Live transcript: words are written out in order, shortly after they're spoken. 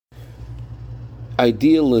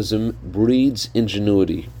Idealism breeds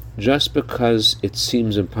ingenuity. Just because it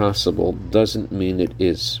seems impossible doesn't mean it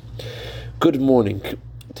is. Good morning.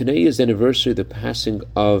 Today is the anniversary of the passing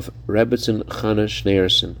of Rebbetzin Chana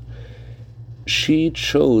Schneerson. She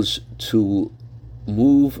chose to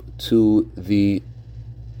move to the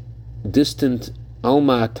distant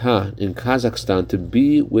Alma-Ata in Kazakhstan to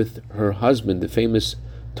be with her husband, the famous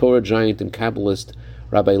Torah giant and Kabbalist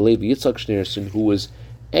Rabbi Levi Yitzchak Schneerson, who was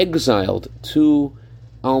exiled to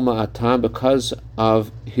Alma-Ata because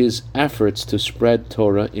of his efforts to spread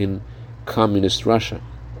Torah in communist Russia.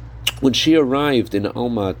 When she arrived in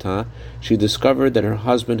Alma-Ata, she discovered that her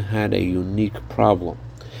husband had a unique problem.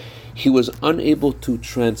 He was unable to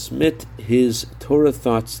transmit his Torah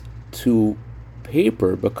thoughts to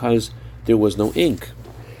paper because there was no ink.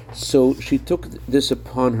 So she took this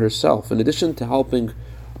upon herself. In addition to helping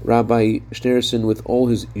Rabbi Schneerson with all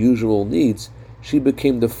his usual needs, she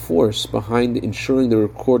became the force behind ensuring the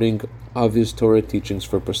recording of his Torah teachings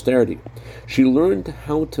for posterity. She learned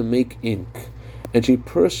how to make ink, and she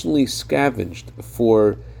personally scavenged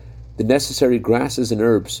for the necessary grasses and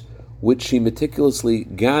herbs, which she meticulously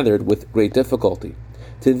gathered with great difficulty.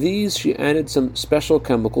 To these she added some special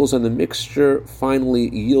chemicals, and the mixture finally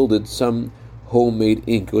yielded some homemade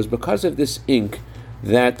ink. It was because of this ink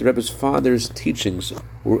that the Rebbe's father's teachings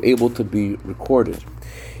were able to be recorded.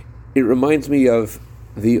 It reminds me of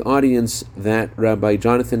the audience that Rabbi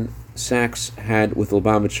Jonathan Sachs had with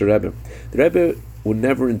Lubavitcher Rebbe. The Rebbe would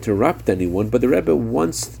never interrupt anyone, but the Rebbe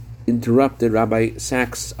once interrupted Rabbi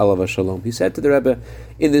Sachs, alav shalom. He said to the Rebbe,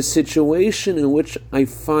 "In the situation in which I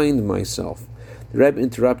find myself," the Rebbe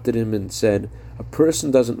interrupted him and said, "A person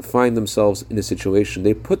doesn't find themselves in a situation,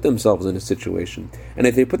 they put themselves in a situation. And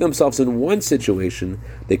if they put themselves in one situation,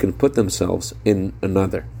 they can put themselves in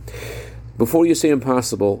another." Before you say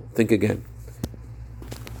impossible, think again.